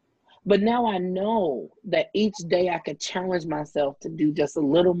 But now I know that each day I could challenge myself to do just a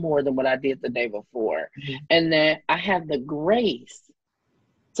little more than what I did the day before. And that I have the grace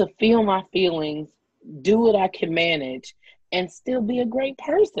to feel my feelings, do what I can manage, and still be a great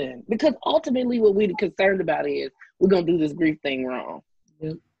person. Because ultimately what we're concerned about is we're going to do this grief thing wrong.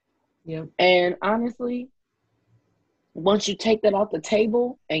 Yep. And honestly, once you take that off the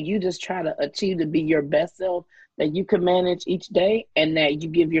table and you just try to achieve to be your best self that you can manage each day, and that you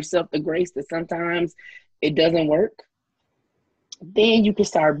give yourself the grace that sometimes it doesn't work, then you can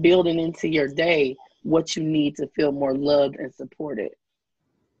start building into your day what you need to feel more loved and supported.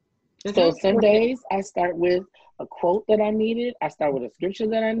 So some days I start with a quote that I needed. I start with a scripture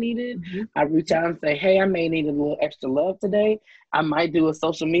that I needed. I reach out and say, hey, I may need a little extra love today. I might do a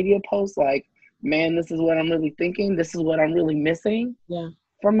social media post like, man, this is what I'm really thinking. This is what I'm really missing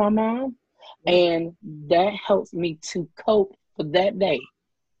from my mom. And that helps me to cope for that day.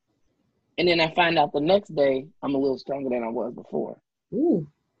 And then I find out the next day I'm a little stronger than I was before. Ooh.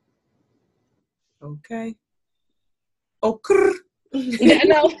 Okay. Okay. I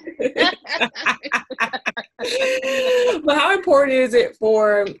know. But how important is it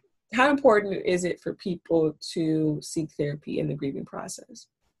for people to seek therapy in the grieving process?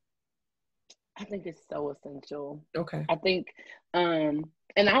 I think it's so essential. Okay. I think, and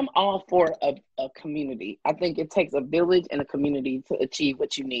I'm all for a community. I think it takes a village and a community to achieve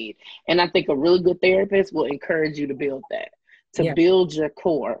what you need. And I think a really good therapist will encourage you to build that, to build your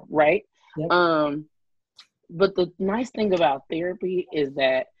core, right? But the nice thing about therapy is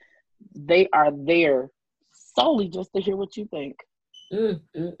that they are there solely just to hear what you think.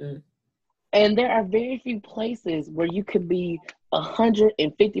 And there are very few places where you could be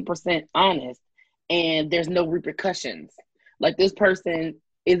 150% honest and there's no repercussions. Like, this person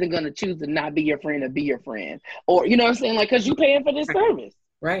isn't going to choose to not be your friend or be your friend. Or, you know what I'm saying? Like, because you're paying for this service.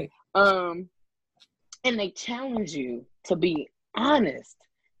 Right. And they challenge you to be honest.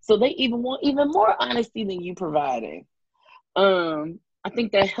 So they even want even more honesty than you providing. I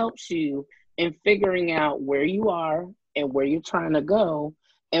think that helps you in figuring out where you are and where you're trying to go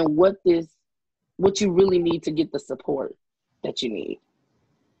and what you really need to get the support that you need.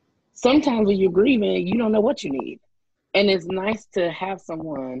 Sometimes when you're grieving, you don't know what you need. And it's nice to have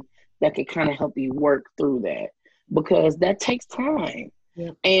someone that can kind of help you work through that, because that takes time.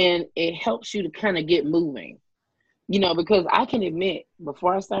 And it helps you to kind of get moving. You know, because I can admit,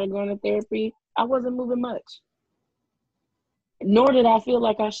 before I started going to therapy, I wasn't moving much. Nor did I feel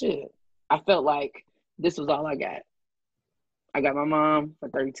like I should. I felt like this was all I got. I got my mom for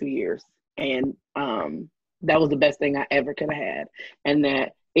 32 years. And that was the best thing I ever could have had. And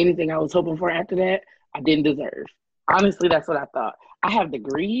that anything I was hoping for after that, I didn't deserve. Honestly, that's what I thought. I have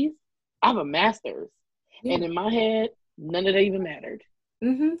degrees. I have a master's. And in my head, none of that even mattered.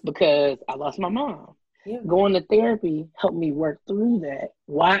 Because I lost my mom. Going to therapy helped me work through that,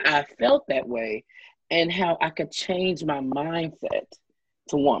 why I felt that way, and how I could change my mindset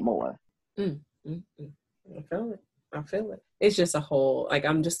to want more. I feel it. It's just a whole, like,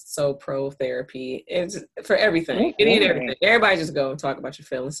 I'm just so pro therapy. It's for everything. You need everything. Everybody just go and talk about your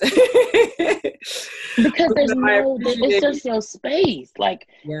feelings. Because it's just your space. Like,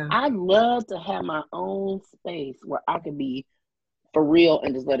 I'd love to have my own space where I could be for real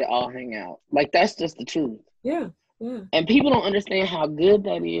and just let it all hang out. Like, that's just the truth. And people don't understand how good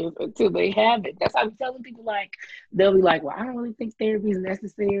that is until they have it. That's how I'm telling people, like, they'll be like, well, I don't really think therapy is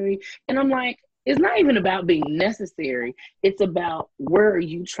necessary. And I'm like, it's not even about being necessary. It's about, where are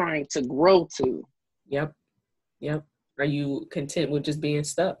you trying to grow to? Yep. Are you content with just being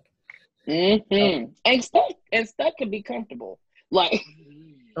stuck? And stuck can be comfortable. Like,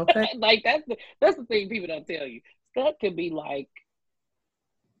 like that's the thing people don't tell you. Stuck can be like,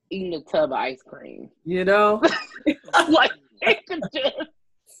 eating a tub of ice cream. You know? Like, it could just,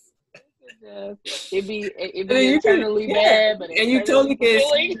 it'd be eternally yeah. bad, but and you totally can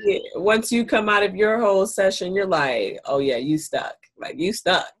fulfilling. see it. Once you come out of your whole session, you're like, oh yeah, you stuck. Like, you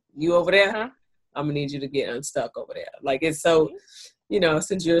stuck. You over there? Uh-huh. I'm gonna need you to get unstuck over there. Like, it's so,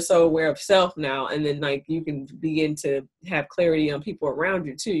 since you're so aware of self now, and then like you can begin to have clarity on people around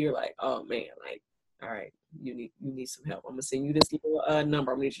you too. You're like, oh man, like, all right, you need some help. I'm gonna send you this little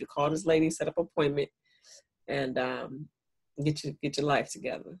number. I'm gonna need you to call this lady, set up an appointment, and get your life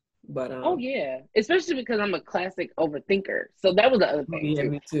together. But oh yeah, especially because I'm a classic overthinker. So that was the other thing yeah, too.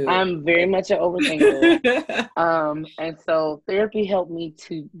 me too. I'm very much an overthinker. And so therapy helped me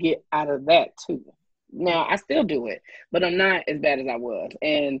to get out of that too. Now I still do it, but I'm not as bad as I was.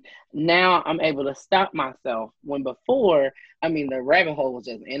 And now I'm able to stop myself when before, I mean, the rabbit hole was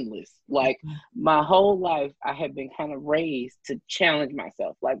just endless. Like my whole life, I had been kind of raised to challenge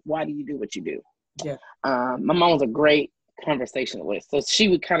myself. Like, why do you do what you do? Yeah. My mom was a great conversationalist. So she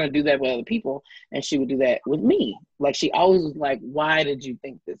would kind of do that with other people, and she would do that with me. Like, she always was like, why did you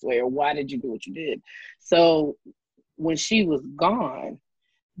think this way? Or why did you do what you did? So when she was gone,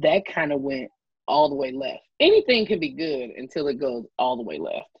 that kind of went all the way left. Anything can be good until it goes all the way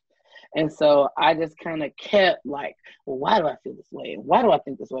left. And so I just kind of kept like, well, why do I feel this way? And why do I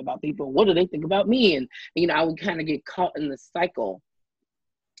think this way about people? What do they think about me? And, I would kind of get caught in the cycle.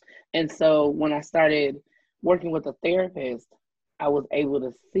 And so when I started working with a therapist, I was able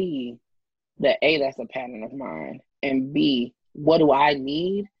to see that A, that's a pattern of mine, and B, what do I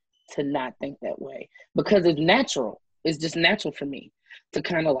need to not think that way? Because it's natural. It's just natural for me to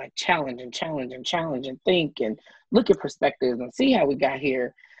kind of like challenge and think and look at perspectives and see how we got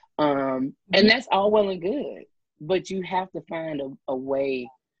here. And that's all well and good, but you have to find a way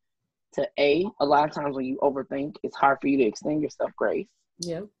to a lot of times when you overthink, it's hard for you to extend yourself grace.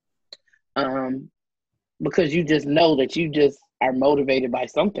 Yeah. Because you just know that you just are motivated by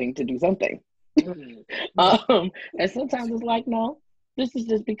something to do something. And sometimes it's like, no, this is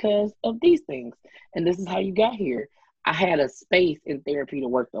just because of these things. And this is how you got here. I had a space in therapy to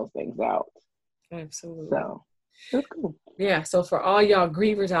work those things out. Absolutely. So that's cool. Yeah. So for all y'all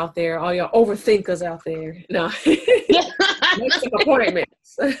grievers out there, all y'all overthinkers out there, no, make some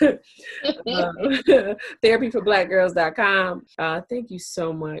appointments. Therapyforblackgirls.com. Thank you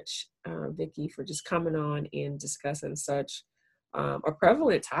so much, Vicki, for just coming on and discussing such a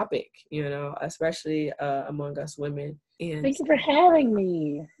prevalent topic, especially among us women. And thank you for having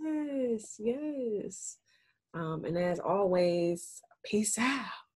me. Yes. And as always, peace out.